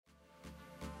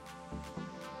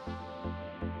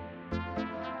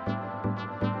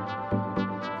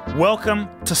Welcome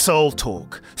to Soul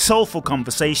Talk, soulful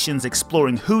conversations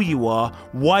exploring who you are,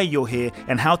 why you're here,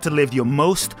 and how to live your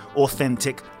most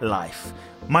authentic life.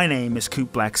 My name is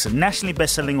Coop Blackson, nationally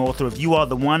best-selling author of You Are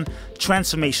the One,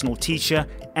 transformational teacher,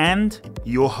 and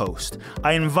your host.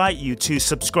 I invite you to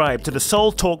subscribe to the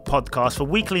Soul Talk podcast for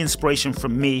weekly inspiration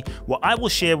from me, where I will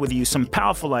share with you some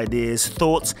powerful ideas,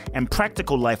 thoughts, and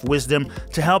practical life wisdom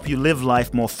to help you live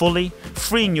life more fully,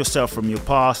 freeing yourself from your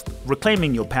past,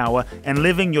 reclaiming your power, and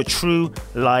living your true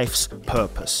life's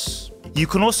purpose. You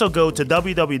can also go to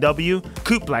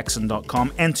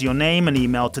www.coopblackson.com, enter your name and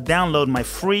email to download my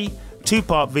free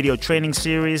 2-part video training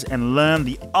series and learn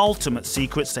the ultimate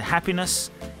secrets to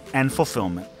happiness and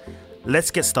fulfillment.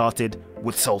 Let's get started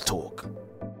with Soul Talk.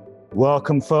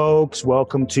 Welcome, folks.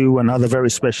 Welcome to another very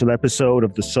special episode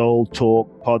of the Soul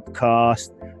Talk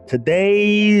podcast.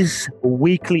 Today's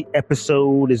weekly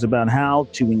episode is about how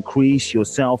to increase your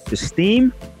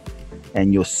self-esteem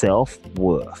and your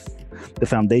self-worth. The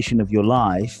foundation of your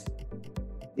life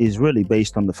is really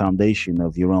based on the foundation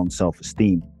of your own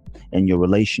self-esteem and your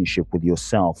relationship with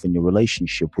yourself and your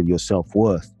relationship with your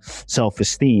self-worth.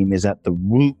 Self-esteem is at the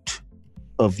root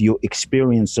of your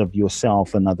experience of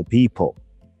yourself and other people.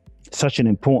 Such an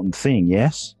important thing,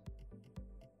 yes?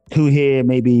 Who here,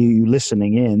 maybe you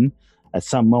listening in at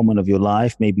some moment of your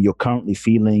life, maybe you're currently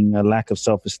feeling a lack of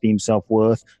self-esteem,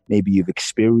 self-worth. Maybe you've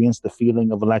experienced the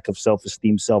feeling of a lack of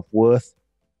self-esteem, self-worth.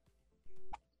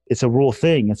 It's a raw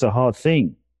thing. It's a hard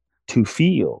thing to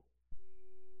feel.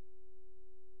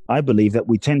 I believe that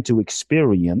we tend to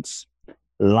experience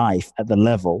life at the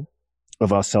level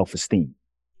of our self-esteem.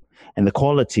 And the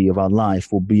quality of our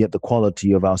life will be at the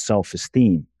quality of our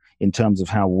self-esteem in terms of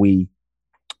how we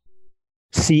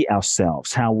see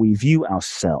ourselves, how we view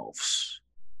ourselves.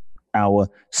 Our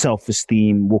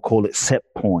self-esteem, we'll call it set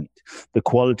point. The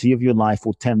quality of your life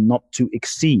will tend not to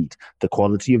exceed. The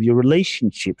quality of your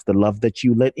relationships, the love that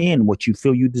you let in, what you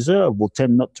feel you deserve, will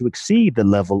tend not to exceed the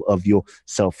level of your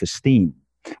self-esteem.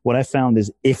 What I found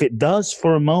is if it does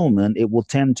for a moment, it will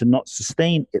tend to not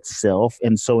sustain itself.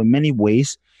 And so in many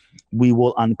ways, we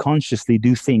will unconsciously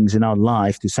do things in our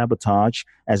life to sabotage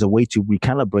as a way to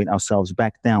recalibrate ourselves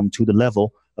back down to the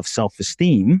level of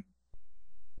self-esteem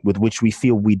with which we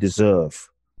feel we deserve.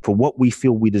 For what we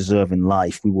feel we deserve in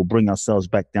life, we will bring ourselves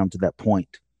back down to that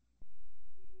point.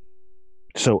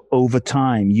 So over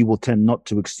time, you will tend not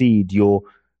to exceed your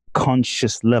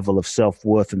conscious level of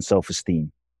self-worth and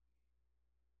self-esteem.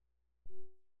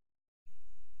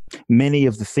 Many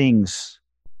of the things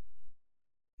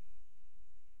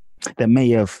that may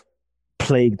have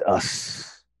plagued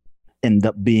us end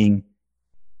up being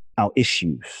our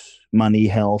issues: money,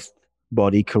 health,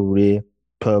 body, career,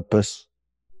 purpose,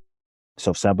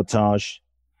 self-sabotage.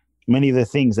 Many of the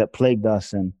things that plagued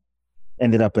us and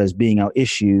ended up as being our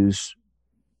issues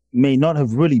may not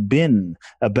have really been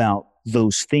about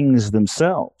those things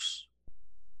themselves.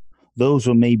 Those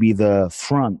were maybe the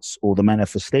fronts or the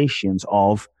manifestations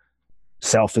of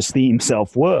self-esteem,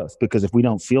 self-worth, because if we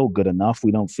don't feel good enough,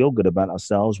 we don't feel good about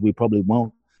ourselves, we probably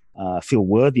won't feel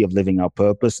worthy of living our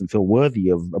purpose and feel worthy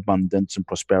of abundance and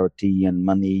prosperity and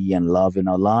money and love in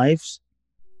our lives.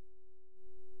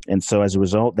 And so as a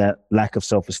result, that lack of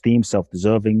self-esteem,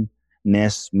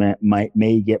 self-deservingness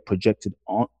may get projected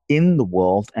on in the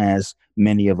world as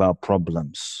many of our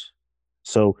problems.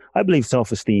 So I believe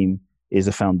self-esteem is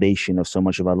a foundation of so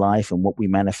much of our life and what we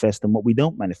manifest and what we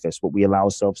don't manifest, what we allow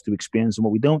ourselves to experience and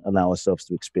what we don't allow ourselves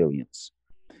to experience.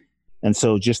 And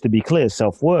so just to be clear,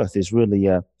 self-worth is really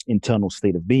an internal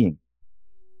state of being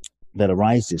that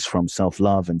arises from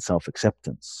self-love and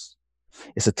self-acceptance.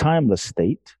 It's a timeless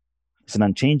state. It's an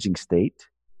unchanging state,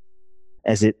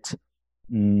 as it,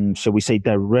 shall we say,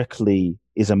 directly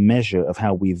is a measure of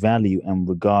how we value and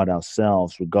regard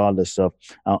ourselves, regardless of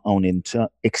our own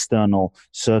external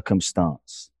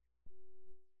circumstance.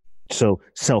 So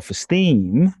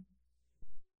self-esteem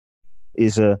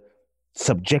is a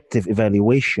subjective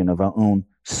evaluation of our own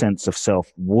sense of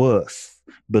self-worth,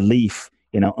 belief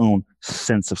in our own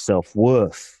sense of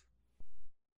self-worth.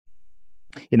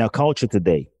 In our culture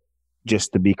today,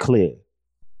 just to be clear,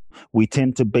 we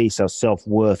tend to base our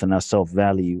self-worth and our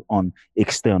self-value on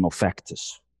external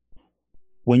factors.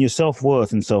 When your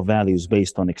self-worth and self-value is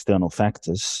based on external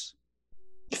factors,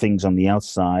 things on the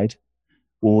outside,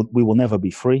 we will never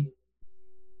be free.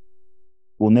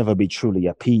 We'll never be truly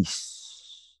at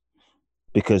peace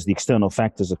because the external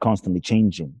factors are constantly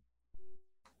changing.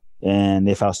 And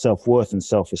if our self-worth and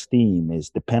self-esteem is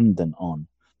dependent on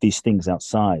these things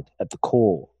outside at the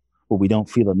core, where we don't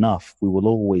feel enough, we will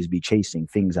always be chasing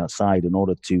things outside in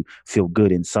order to feel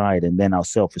good inside. And then our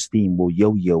self-esteem will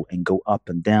yo-yo and go up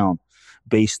and down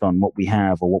based on what we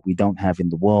have or what we don't have in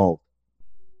the world,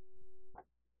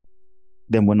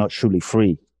 then we're not truly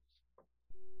free.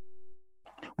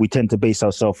 We tend to base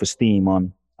our self-esteem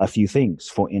on a few things.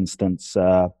 For instance,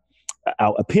 our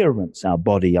appearance, our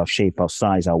body, our shape, our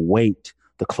size, our weight,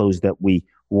 the clothes that we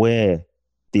wear,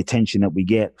 the attention that we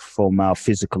get from our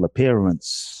physical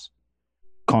appearance.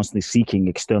 Constantly seeking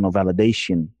external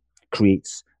validation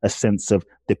creates a sense of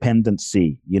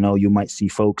dependency. You might see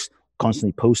folks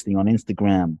constantly posting on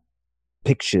Instagram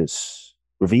pictures,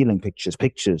 revealing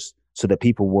pictures, so that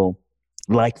people will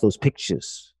like those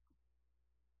pictures.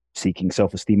 Seeking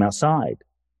self-esteem outside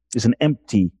is an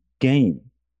empty game.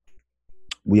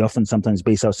 We often sometimes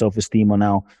base our self-esteem on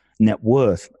our net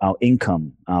worth, our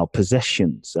income, our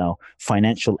possessions, our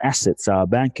financial assets, our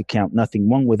bank account. Nothing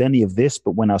wrong with any of this,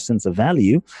 but when our sense of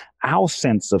value, our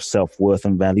sense of self-worth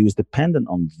and value is dependent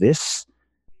on this,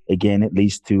 again, it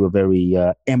leads to a very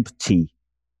empty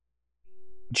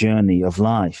journey of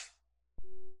life.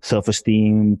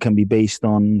 Self-esteem can be based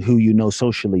on who you know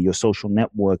socially, your social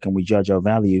network, and we judge our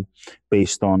value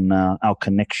based on our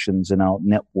connections and our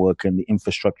network and the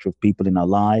infrastructure of people in our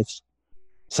lives.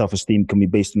 Self-esteem can be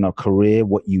based on our career,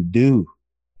 what you do.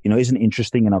 Isn't it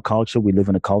interesting in our culture? We live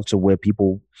in a culture where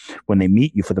people, when they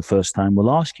meet you for the first time,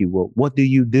 will ask you, well, what do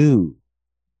you do?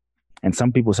 And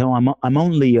some people say, oh, I'm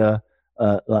only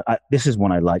this is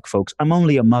one I like, folks. I'm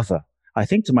only a mother. I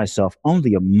think to myself,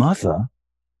 only a mother?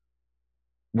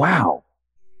 Wow.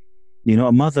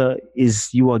 A mother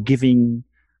is, you are giving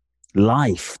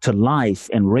life to life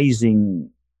and raising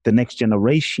the next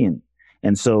generation.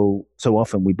 And so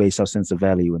often we base our sense of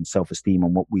value and self-esteem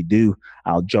on what we do,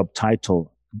 our job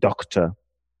title, doctor,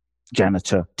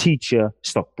 janitor, teacher,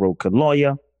 stockbroker,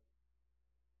 lawyer.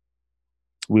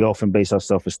 We often base our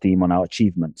self-esteem on our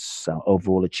achievements, our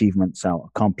overall achievements, our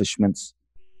accomplishments,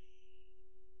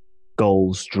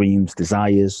 goals, dreams,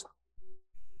 desires.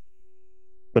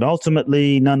 But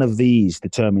ultimately, none of these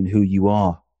determine who you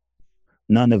are.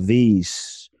 None of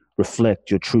these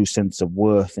reflect your true sense of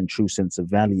worth and true sense of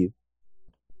value.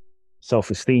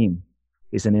 Self-esteem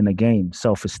is an inner game.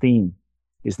 Self-esteem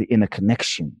is the inner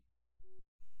connection.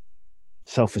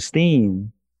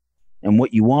 Self-esteem and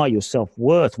what you are, your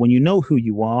self-worth, when you know who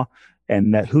you are,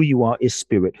 and that who you are is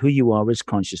spirit, who you are is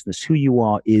consciousness, who you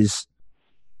are is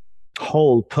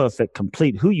whole, perfect,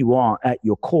 complete, who you are at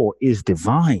your core is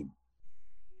divine.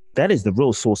 That is the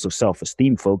real source of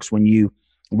self-esteem, folks, when you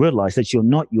realize that you're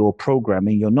not your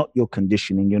programming, you're not your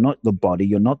conditioning, you're not the body,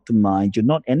 you're not the mind, you're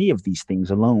not any of these things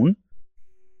alone.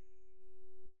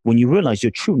 When you realize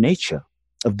your true nature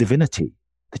of divinity,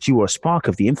 that you are a spark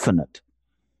of the infinite,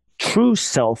 true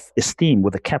self-esteem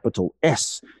with a capital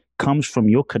S comes from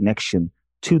your connection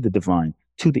to the divine,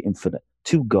 to the infinite,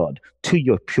 to God, to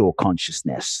your pure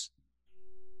consciousness.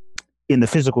 In the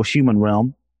physical human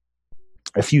realm,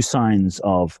 a few signs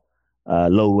of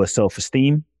lower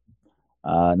self-esteem.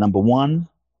 Number one,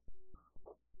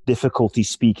 difficulty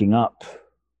speaking up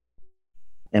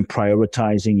and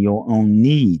prioritizing your own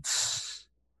needs.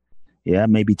 Yeah,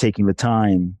 maybe taking the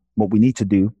time. What we need to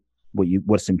do,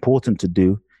 what's important to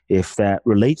do, if that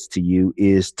relates to you,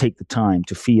 is take the time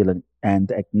to feel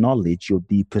and acknowledge your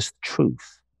deepest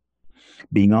truth.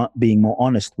 Being more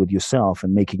honest with yourself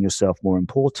and making yourself more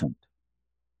important.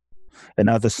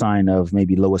 Another sign of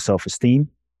maybe lower self-esteem,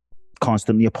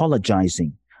 constantly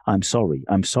apologizing. I'm sorry,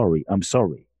 I'm sorry, I'm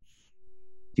sorry.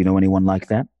 Do you know anyone like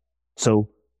that? So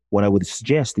what I would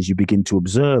suggest is you begin to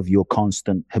observe your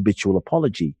constant habitual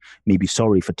apology. Maybe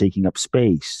sorry for taking up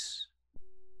space.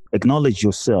 Acknowledge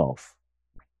yourself.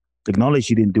 Acknowledge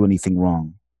you didn't do anything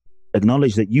wrong.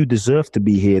 Acknowledge that you deserve to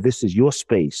be here. This is your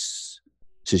space.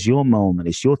 This is your moment.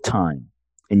 It's your time.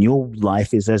 And your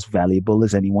life is as valuable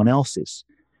as anyone else's.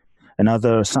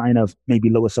 Another sign of maybe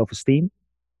lower self-esteem,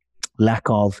 lack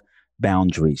of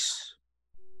boundaries.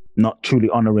 Not truly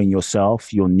honoring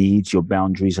yourself, your needs, your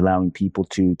boundaries, allowing people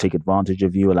to take advantage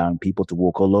of you, allowing people to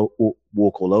walk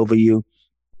all over you.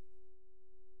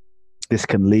 This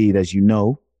can lead, as you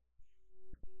know,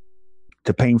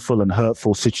 to painful and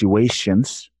hurtful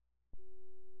situations,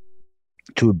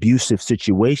 to abusive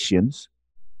situations.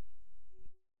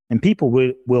 And people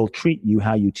will treat you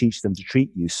how you teach them to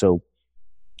treat you. So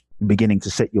beginning to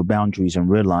set your boundaries and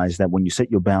realize that when you set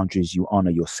your boundaries, you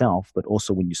honor yourself, but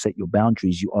also when you set your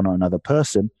boundaries, you honor another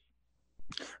person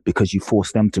because you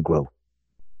force them to grow.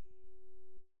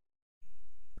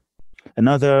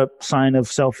 Another sign of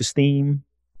self-esteem,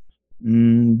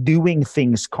 doing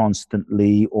things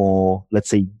constantly, or let's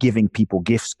say giving people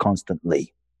gifts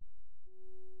constantly,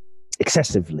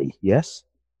 excessively, yes?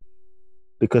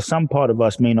 because some part of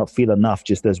us may not feel enough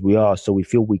just as we are. So we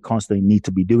feel we constantly need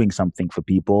to be doing something for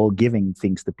people, giving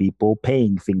things to people,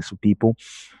 paying things for people,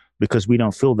 because we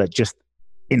don't feel that just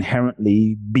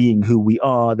inherently being who we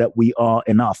are, that we are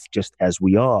enough just as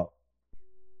we are.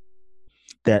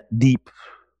 That deep,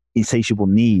 insatiable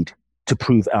need to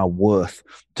prove our worth,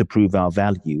 to prove our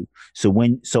value.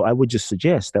 So I would just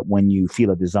suggest that when you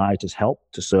feel a desire to help,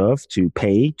 to serve, to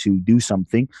pay, to do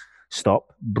something,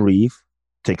 stop, breathe,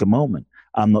 take a moment.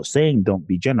 I'm not saying don't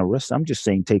be generous. I'm just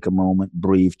saying take a moment,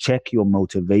 breathe, check your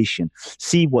motivation,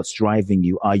 see what's driving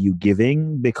you. Are you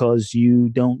giving because you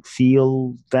don't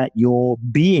feel that your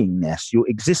beingness, your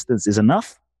existence is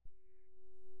enough?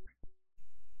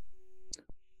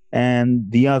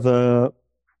 And the other,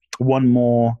 one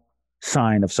more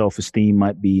sign of self-esteem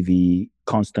might be the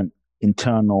constant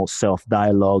internal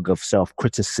self-dialogue of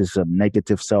self-criticism,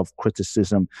 negative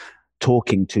self-criticism,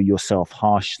 talking to yourself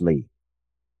harshly,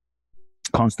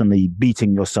 constantly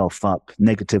beating yourself up,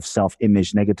 negative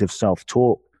self-image, negative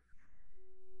self-talk.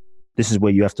 This is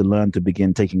where you have to learn to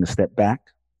begin taking a step back,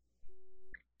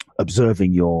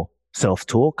 observing your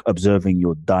self-talk, observing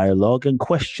your dialogue, and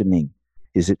questioning,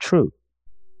 is it true?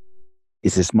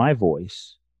 Is this my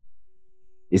voice?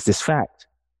 Is this fact?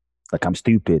 Like, I'm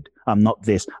stupid, I'm not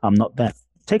this, I'm not that.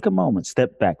 Take a moment,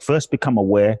 step back. First, become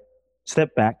aware,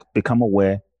 step back, become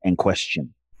aware, and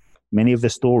question. Many of the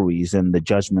stories and the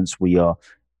judgments we are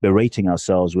berating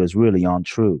ourselves with really aren't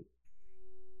true.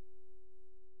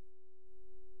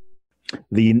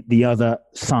 The other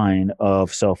sign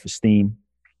of self-esteem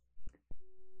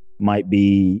might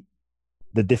be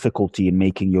the difficulty in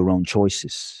making your own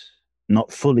choices,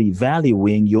 not fully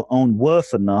valuing your own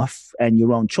worth enough and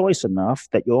your own choice enough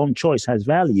that your own choice has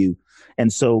value.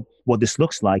 And so what this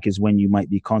looks like is when you might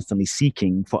be constantly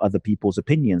seeking for other people's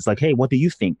opinions. Like, hey, what do you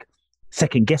think?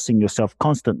 Second guessing yourself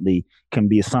constantly can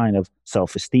be a sign of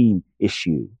self-esteem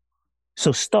issue.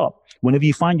 So stop. Whenever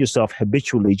you find yourself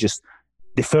habitually just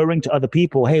deferring to other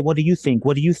people, hey, what do you think?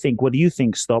 What do you think? What do you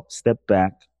think? Stop, step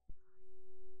back,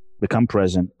 become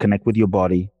present, connect with your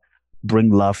body, bring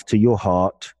love to your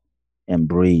heart, and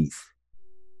breathe.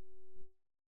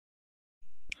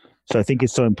 So I think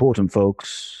it's so important,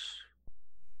 folks,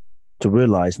 to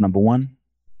realize, number one,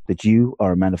 that you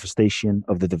are a manifestation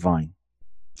of the divine.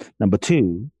 Number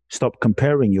two, stop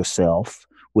comparing yourself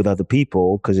with other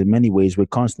people, because in many ways we're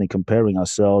constantly comparing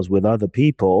ourselves with other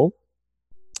people,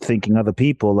 thinking other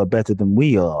people are better than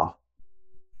we are.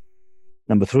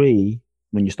 Number three,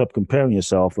 when you stop comparing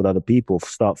yourself with other people,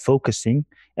 start focusing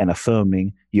and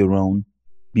affirming your own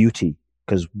beauty,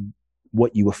 because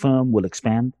what you affirm will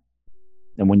expand.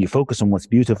 And when you focus on what's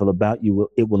beautiful about you,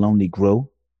 it will only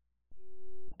grow.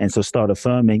 And so start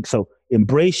affirming. So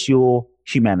embrace your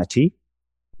humanity,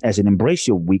 as in embrace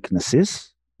your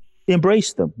weaknesses,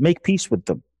 embrace them, make peace with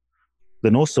them.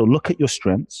 Then also look at your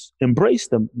strengths, embrace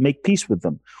them, make peace with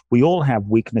them. We all have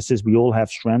weaknesses, we all have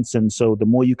strengths. And so the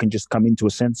more you can just come into a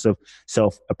sense of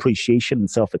self-appreciation and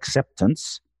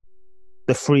self-acceptance,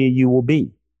 the freer you will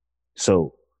be.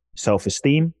 So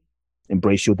self-esteem,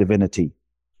 embrace your divinity.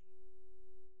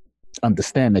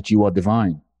 Understand that you are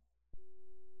divine.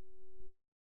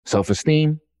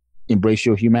 Self-esteem, embrace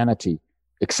your humanity,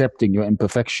 accepting your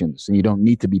imperfections, and you don't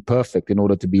need to be perfect in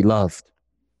order to be loved.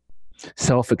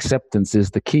 Self-acceptance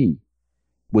is the key,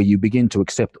 where you begin to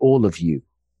accept all of you.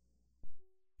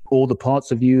 All the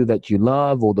parts of you that you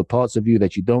love, all the parts of you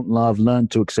that you don't love. Learn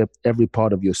to accept every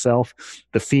part of yourself,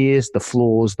 the fears, the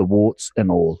flaws, the warts,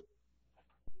 and all.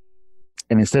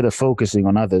 And instead of focusing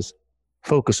on others,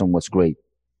 focus on what's great.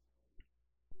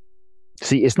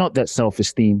 See, it's not that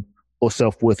self-esteem or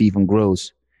self-worth even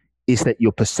grows. It's that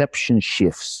your perception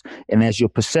shifts. And as your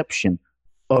perception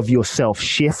of yourself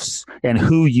shifts and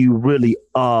who you really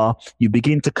are, you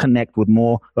begin to connect with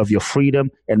more of your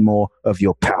freedom and more of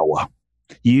your power.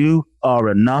 You are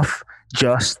enough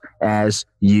just as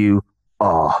you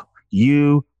are.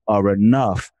 You are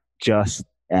enough just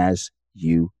as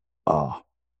you are.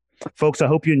 Folks, I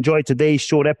hope you enjoyed today's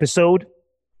short episode.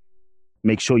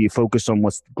 Make sure you focus on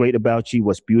what's great about you,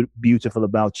 what's beautiful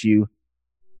about you.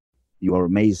 You are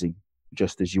amazing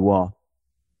just as you are.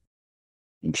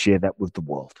 And share that with the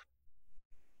world.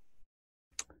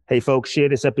 Hey, folks, share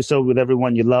this episode with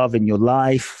everyone you love in your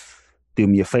life. Do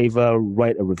me a favor,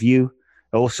 write a review.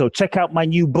 Also, check out my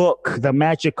new book, The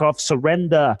Magic of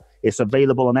Surrender. It's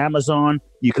available on Amazon.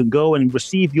 You can go and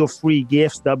receive your free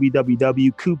gifts,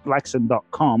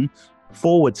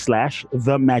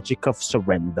 www.kublackson.com/The Magic of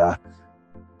Surrender.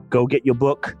 Go get your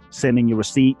book, send in your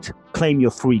receipt, claim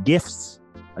your free gifts.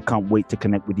 I can't wait to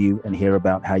connect with you and hear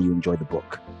about how you enjoy the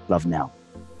book. Love now.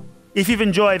 If you've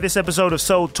enjoyed this episode of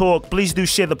Soul Talk, please do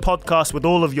share the podcast with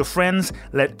all of your friends.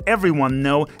 Let everyone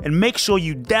know, and make sure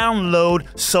you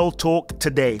download Soul Talk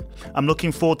today. I'm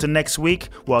looking forward to next week,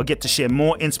 where I'll get to share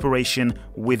more inspiration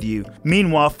with you.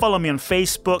 Meanwhile, follow me on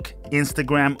Facebook,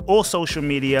 Instagram, or social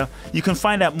media. You can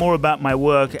find out more about my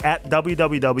work at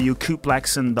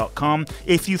www.coopblackson.com.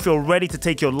 If you feel ready to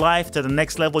take your life to the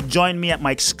next level, join me at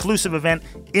my exclusive event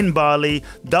in Bali,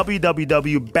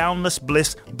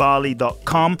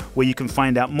 www.boundlessblissbali.com, where you can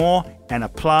find out more and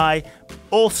apply.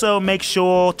 Also, make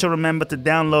sure to remember to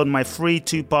download my free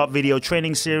 2-part video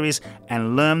training series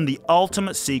and learn the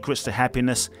ultimate secrets to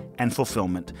happiness and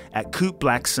fulfillment at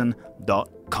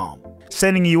coopblackson.com.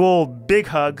 Sending you all big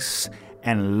hugs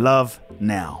and love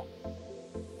now.